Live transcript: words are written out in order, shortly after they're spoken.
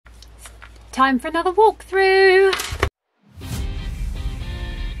Time for another walkthrough.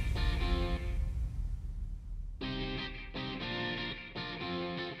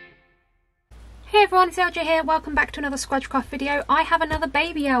 Hey everyone, it's LJ here. Welcome back to another Squdge craft video. I have another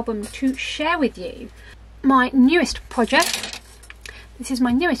baby album to share with you. My newest project. This is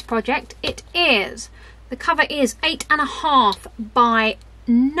my newest project. The cover is 8.5 by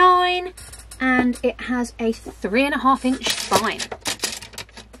 9 and it has a 3.5 inch spine.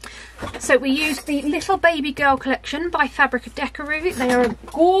 So we used the Little Baby Girl collection by Fabrika Decru. They are a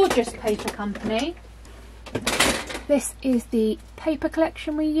gorgeous paper company. This is the paper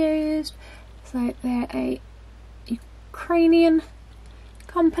collection we used. So they're a Ukrainian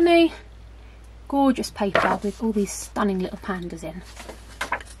company. Gorgeous paper with all these stunning little pandas in.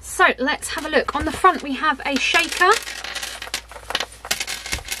 So let's have a look. On the front we have a shaker.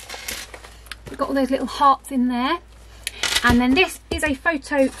 We've got all those little hearts in there. And then this is a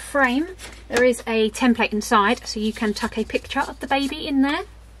photo frame. There is a template inside, so you can tuck a picture of the baby in there.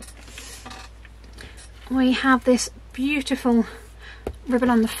 We have this beautiful ribbon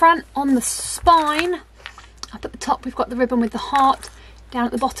on the front. On the spine, up at the top, we've got the ribbon with the heart. Down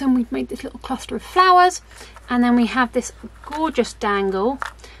at the bottom, we've made this little cluster of flowers. And then we have this gorgeous dangle,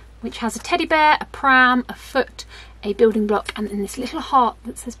 which has a teddy bear, a pram, a foot, a building block, and then this little heart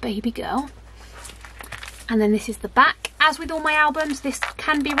that says baby girl. And then this is the back. As with all my albums, this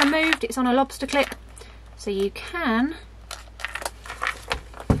can be removed. It's on a lobster clip, so you can,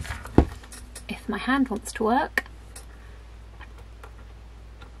 if my hand wants to work,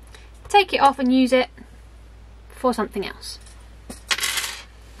 take it off and use it for something else.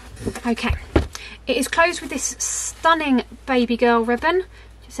 Okay, it is closed with this stunning baby girl ribbon.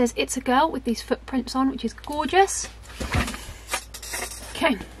 It says it's a girl with these footprints on, which is gorgeous.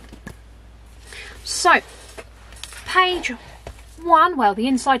 Okay, so page 1, well, the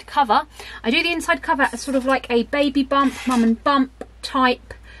inside cover. I do the inside cover as sort of like a baby bump, mum and bump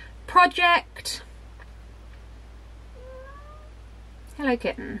type project. Hello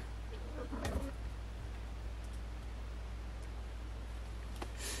kitten.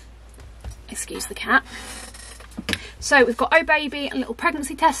 Excuse the cat. So we've got Oh Baby, a little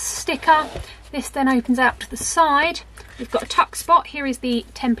pregnancy test sticker. This then opens out to the side. We've got a tuck spot. Here is the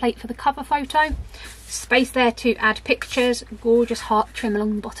template for the cover photo. Space there to add pictures. Gorgeous heart trim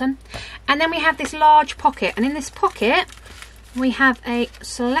along the bottom. And then we have this large pocket. And in this pocket, we have a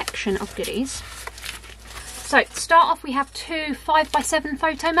selection of goodies. So to start off, we have 2 5x7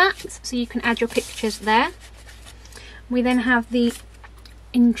 photo mats. So you can add your pictures there. We then have the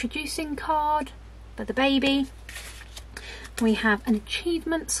introducing card for the baby. We have an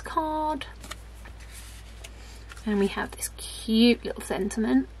achievements card. And we have this cute little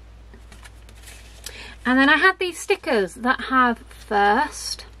sentiment. And then I have these stickers that have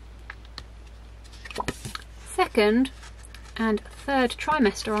first, second and third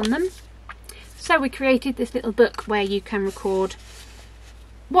trimester on them. So we created this little book where you can record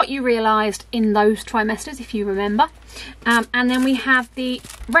what you realised in those trimesters, if you remember. And then we have the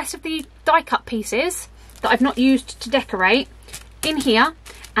rest of the die cut pieces that I've not used to decorate in here.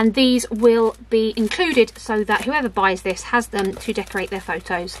 And these will be included so that whoever buys this has them to decorate their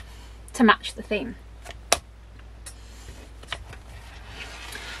photos to match the theme.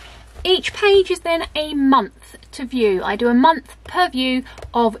 Each page is then a month to view. I do a month per view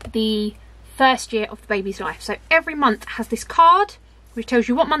of the first year of the baby's life. So every month has this card which tells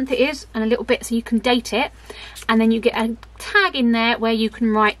you what month it is and a little bit so you can date it. And then you get a tag in there where you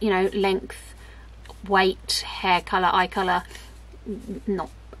can write, you know, length, weight, hair colour, eye colour. Not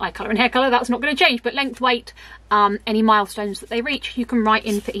eye colour and hair colour, that's not going to change, but length, weight, any milestones that they reach, you can write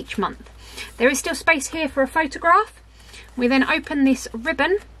in for each month. There is still space here for a photograph. We then open this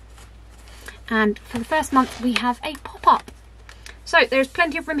ribbon. And for the first month we have a pop-up. So there's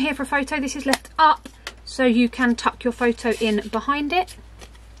plenty of room here for a photo. This is left up so you can tuck your photo in behind it.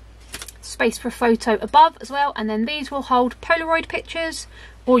 Space for a photo above as well. And then these will hold Polaroid pictures,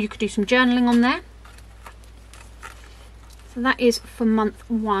 or you could do some journaling on there. So that is for month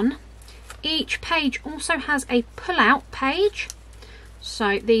 1. Each page also has a pull-out page.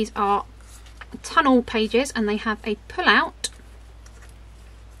 So these are tunnel pages and they have a pull-out.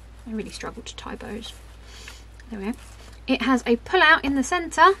 I really struggle to tie bows. There we go. It has a pull out in the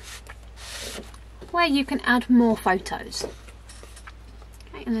centre where you can add more photos.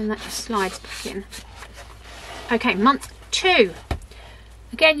 Okay, and then that just slides back in. Okay, month 2.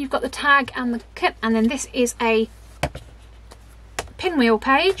 Again, you've got the tag and the clip, and then this is a pinwheel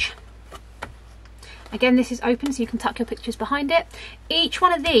page. Again, this is open so you can tuck your pictures behind it. Each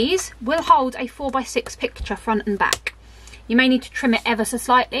one of these will hold a 4x6 picture front and back. You may need to trim it ever so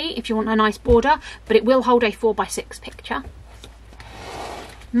slightly if you want a nice border, but it will hold a 4x6 picture.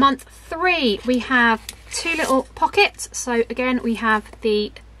 Month 3, we have 2 little pockets. So again, we have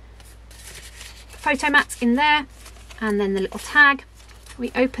the photo mats in there and then the little tag.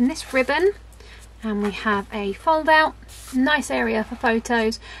 We open this ribbon and we have a fold out, nice area for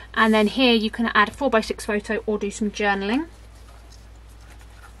photos, and then here you can add a 4x6 photo or do some journaling.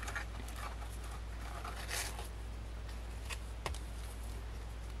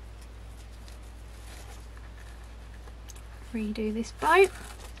 Redo this bow,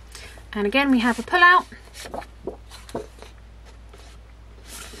 and again we have a pull out.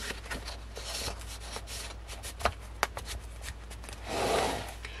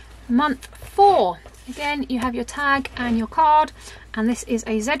 Month 4, again you have your tag and your card, and this is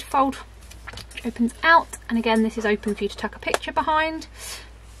a Z fold which opens out, and again this is open for you to tuck a picture behind.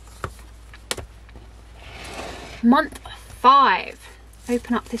 Month 5,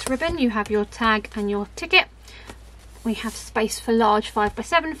 open up this ribbon, you have your tag and your ticket. We have space for large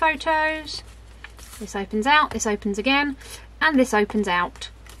 5x7 photos. This opens out, this opens again, and this opens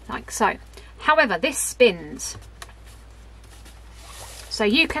out like so. However, this spins. So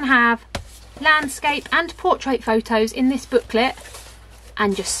you can have landscape and portrait photos in this booklet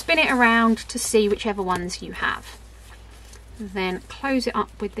and just spin it around to see whichever ones you have. Then close it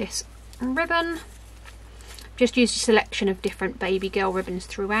up with this ribbon. Just use a selection of different baby girl ribbons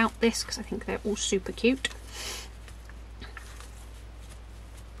throughout this because I think they're all super cute.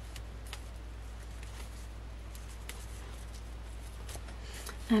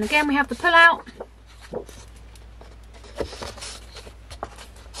 And again we have the pull out.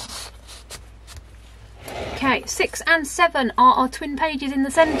 Okay, 6 and 7 are our twin pages in the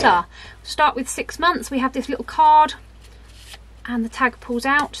centre. Start with 6 months. We have this little card and the tag pulls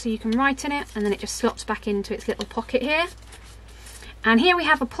out so you can write in it, and then it just slots back into its little pocket here. And here we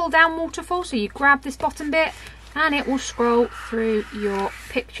have a pull down waterfall, so you grab this bottom bit and it will scroll through your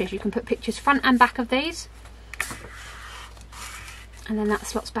pictures. You can put pictures front and back of these, and then that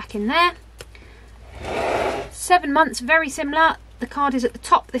slots back in there. 7 months, very similar. The card is at the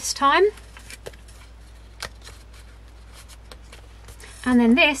top this time. And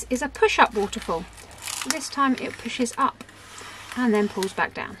then this is a push-up waterfall. This time it pushes up and then pulls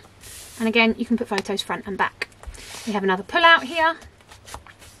back down. And again, you can put photos front and back. We have another pull-out here.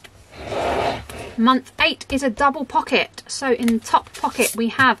 Month 8 is a double pocket. So in the top pocket we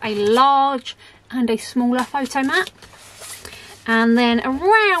have a large and a smaller photo mat. And then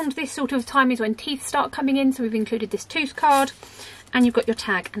around this sort of time is when teeth start coming in, so we've included this tooth card, and you've got your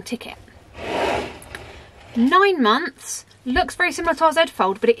tag and ticket. 9 months looks very similar to our Z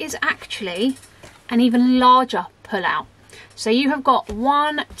fold, but it is actually an even larger pull out. So you have got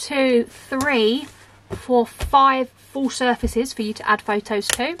 1, 2, 3, 4, 5 full surfaces for you to add photos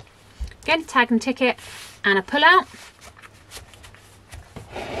to. Again, tag and ticket and a pull out.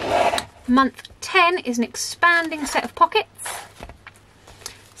 Month 10 is an expanding set of pockets.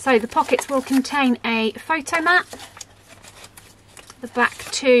 So the pockets will contain a photo mat. The back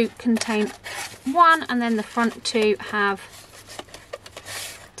 2 contain 1, and then the front 2 have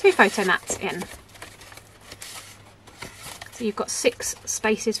 2 photo mats in. So you've got 6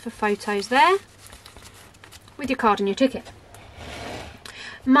 spaces for photos there with your card and your ticket.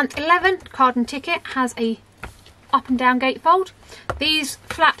 Month 11, card and ticket, has a up and down gatefold. These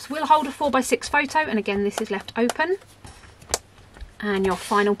flaps will hold a 4x6 photo, and again this is left open. And your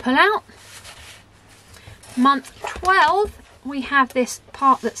final pull out. Month 12, we have this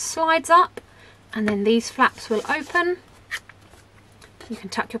part that slides up, and then these flaps will open. You can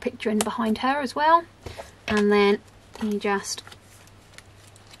tuck your picture in behind her as well, and then you just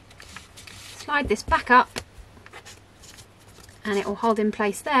slide this back up and it will hold in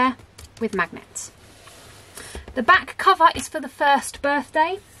place there with magnets. The back cover is for the first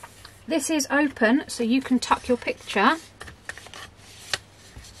birthday. This is open, so you can tuck your picture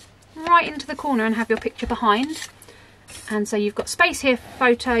right into the corner and have your picture behind. And so you've got space here for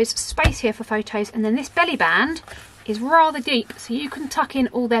photos, space here for photos, and then this belly band is rather deep, so you can tuck in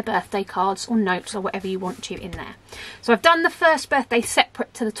all their birthday cards or notes or whatever you want to in there. So I've done the first birthday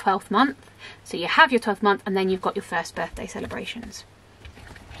separate to the 12th month. So you have your 12th month and then you've got your first birthday celebrations.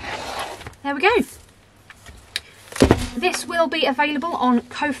 There we go. This will be available on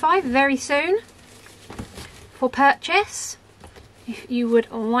Ko-Fi very soon for purchase. If you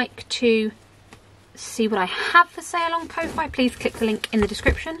would like to see what I have for sale on Ko-Fi, please click the link in the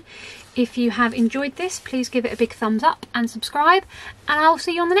description. If you have enjoyed this, please give it a big thumbs up and subscribe, and I'll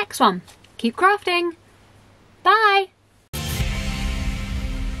see you on the next one. Keep crafting. Bye.